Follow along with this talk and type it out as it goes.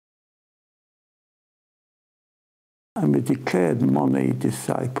I'm a declared Monnet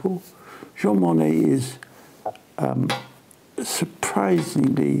disciple. Jean Monnet is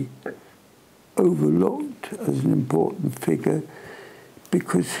surprisingly overlooked as an important figure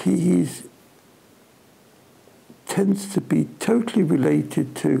because he tends to be totally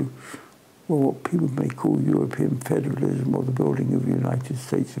related to what people may call European federalism or the building of the United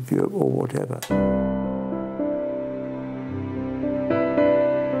States of Europe or whatever.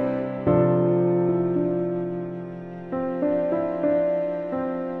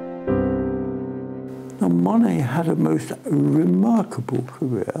 Now, Monnet had a most remarkable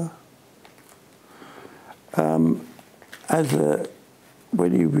career.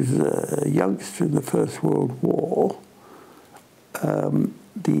 When he was a youngster in the First World War,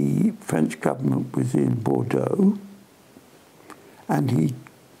 the French government was in Bordeaux, and he,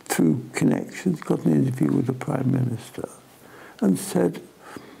 through connections, got an interview with the Prime Minister and said,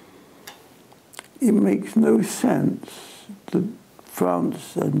 it makes no sense that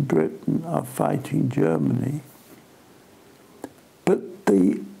France and Britain are fighting Germany, but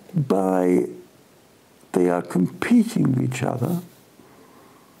they are competing with each other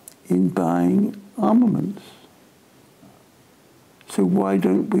in buying armaments. So why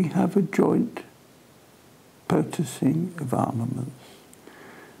don't we have a joint purchasing of armaments?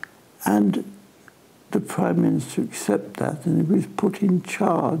 And the Prime Minister accepted that, and he was put in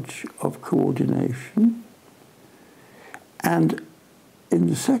charge of coordination. And in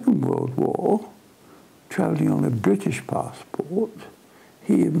the Second World War, travelling on a British passport,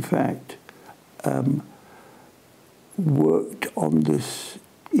 he in fact worked on this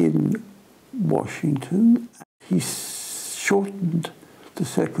in Washington. He shortened the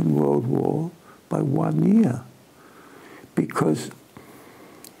Second World War by 1 year because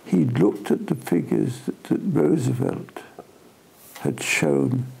he looked at the figures that Roosevelt had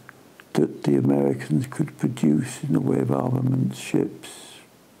shown that the Americans could produce in the way of armaments, ships,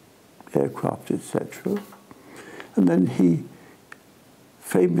 aircraft, etc. And then he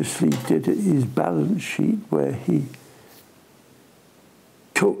famously did his balance sheet where he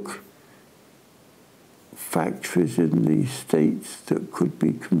took factories in the States that could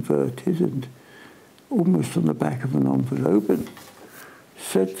be converted and almost on the back of an envelope and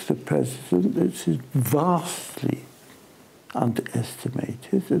said to the President that this is vastly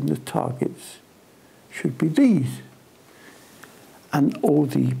underestimated and the targets should be these. And all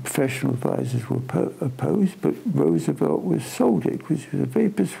the professional advisors were opposed, but Roosevelt was sold it because he was a very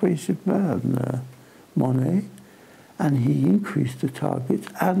persuasive man, Monnet, and he increased the targets,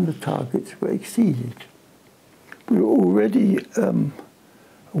 and the targets were exceeded. We were already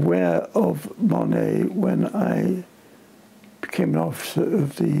aware of Monnet when I became an officer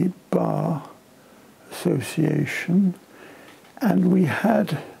of the Bar Association, and we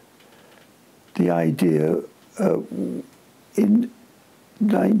had the idea in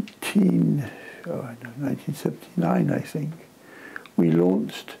 1979, I think, we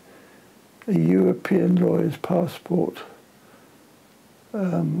launched a European lawyer's passport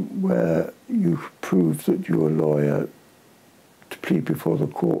where you prove that you're a lawyer to plead before the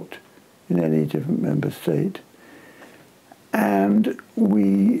court in any different member state. And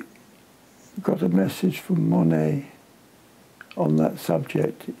we got a message from Monnet on that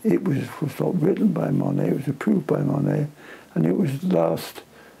subject. It was not written by Monnet, it was approved by Monnet, and it was the last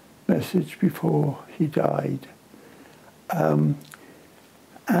message before he died.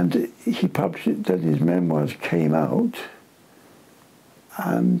 And he published it, then his memoirs came out,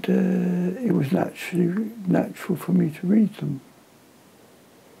 and it was natural for me to read them.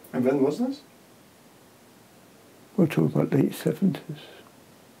 And when was this? We're talking about late 70s.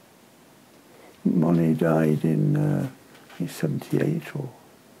 Monnet died in, I think, 78 or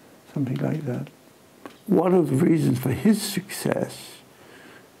something like that. One of the reasons for his success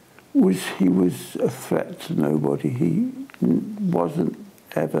was he was a threat to nobody. He wasn't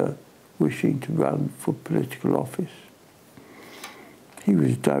ever wishing to run for political office. He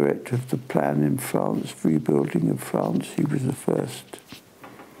was director of the plan in France, rebuilding of France. He was the first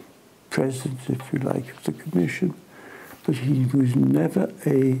president, if you like, of the commission. But he was never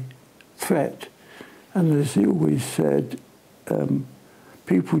a threat. And as he always said,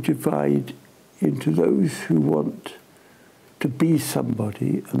 people divide into those who want to be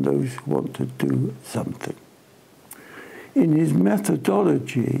somebody and those who want to do something. In his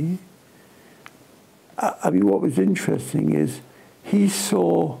methodology, I mean, what was interesting is he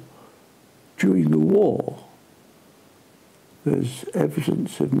saw during the war, there's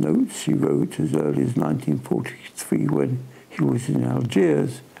evidence of notes he wrote as early as 1943 when he was in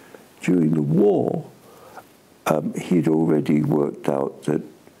Algiers. During the war, he'd already worked out that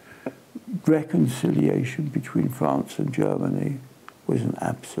reconciliation between France and Germany was an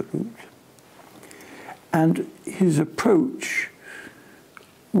absolute. And his approach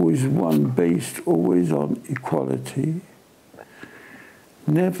was one based always on equality,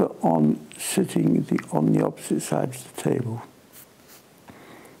 never on sitting on the opposite sides of the table.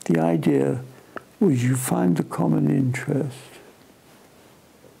 The idea was you find the common interest,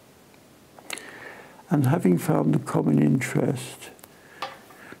 and having found the common interest,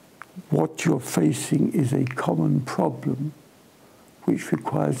 what you're facing is a common problem which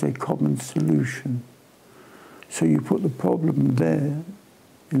requires a common solution. So you put the problem there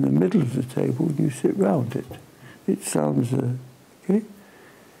in the middle of the table and you sit round it. It sounds, okay?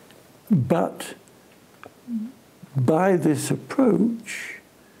 But by this approach,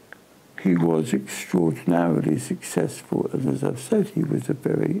 he was extraordinarily successful. And as I've said, he was a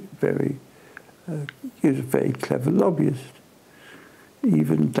very clever lobbyist,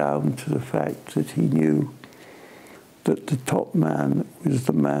 even down to the fact that he knew that the top man was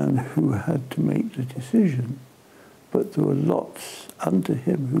the man who had to make the decision, but there were lots under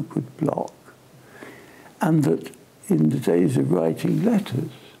him who could block. And that in the days of writing letters,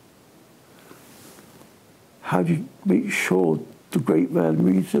 how do you make sure the great man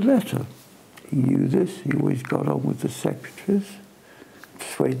reads a letter? He knew this. He always got on with the secretaries,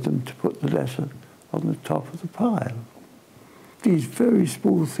 persuade them to put the letter on the top of the pile. These very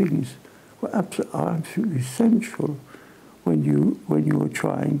small things are absolutely essential when you're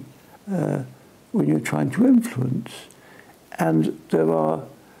trying to influence. And there are,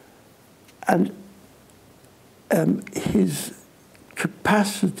 his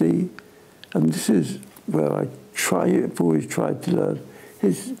capacity, and this is where I've always tried to learn,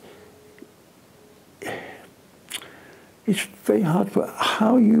 it's very hard, but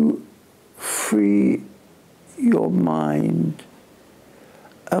how you free your mind.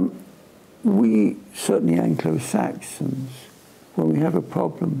 We, certainly Anglo-Saxons, when we have a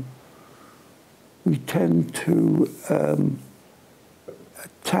problem, we tend to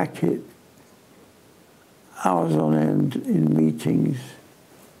attack it hours on end in meetings.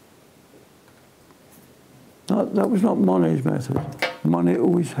 That was not Monnet's method. Monnet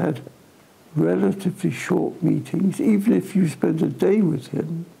always had relatively short meetings. Even if you spent a day with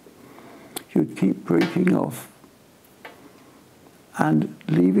him, you'd keep breaking off and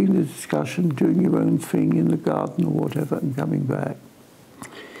leaving the discussion, doing your own thing in the garden or whatever, and coming back.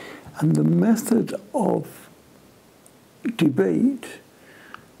 And the method of debate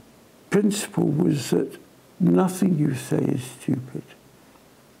principle was that nothing you say is stupid.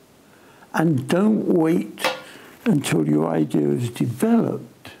 And don't wait until your idea is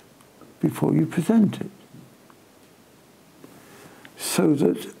developed before you present it. So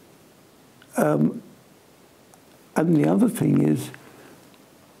that, and the other thing is,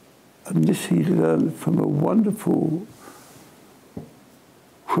 and this he learned from a wonderful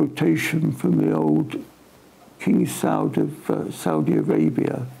quotation from the old King Saud of Saudi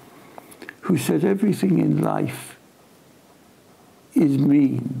Arabia, who said everything in life is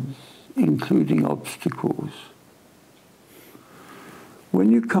means, including obstacles.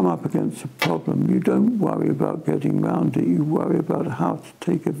 When you come up against a problem, you don't worry about getting around it, you worry about how to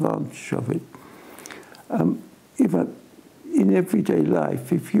take advantage of it. In everyday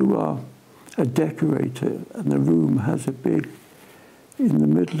life, if you are a decorator and the room has a big, in the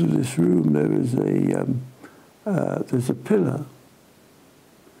middle of this room there is there's a pillar,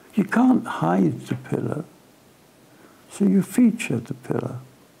 you can't hide the pillar, so you feature the pillar.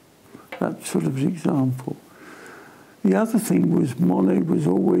 That's sort of an example. The other thing was Monnet was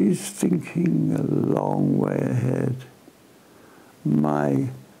always thinking a long way ahead. My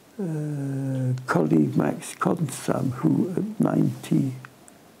colleague Max Constam, who at 90,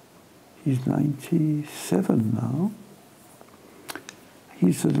 he's 97 now,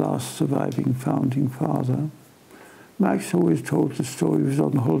 he's the last surviving founding father. Max always told the story. He was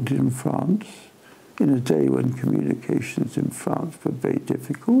on holiday in France in a day when communications in France were very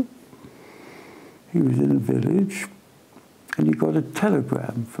difficult. He was in a village and he got a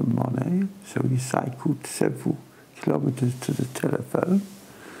telegram from Monnet, so he cycled several kilometers to the telephone.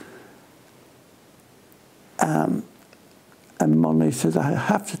 And Monnet says, I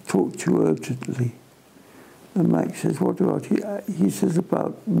have to talk to you urgently. And Max says, what about? He says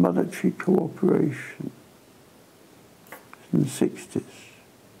about monetary cooperation in the 60s.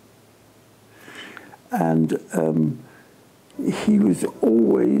 And he was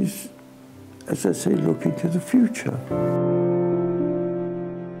always, as I say, looking to the future.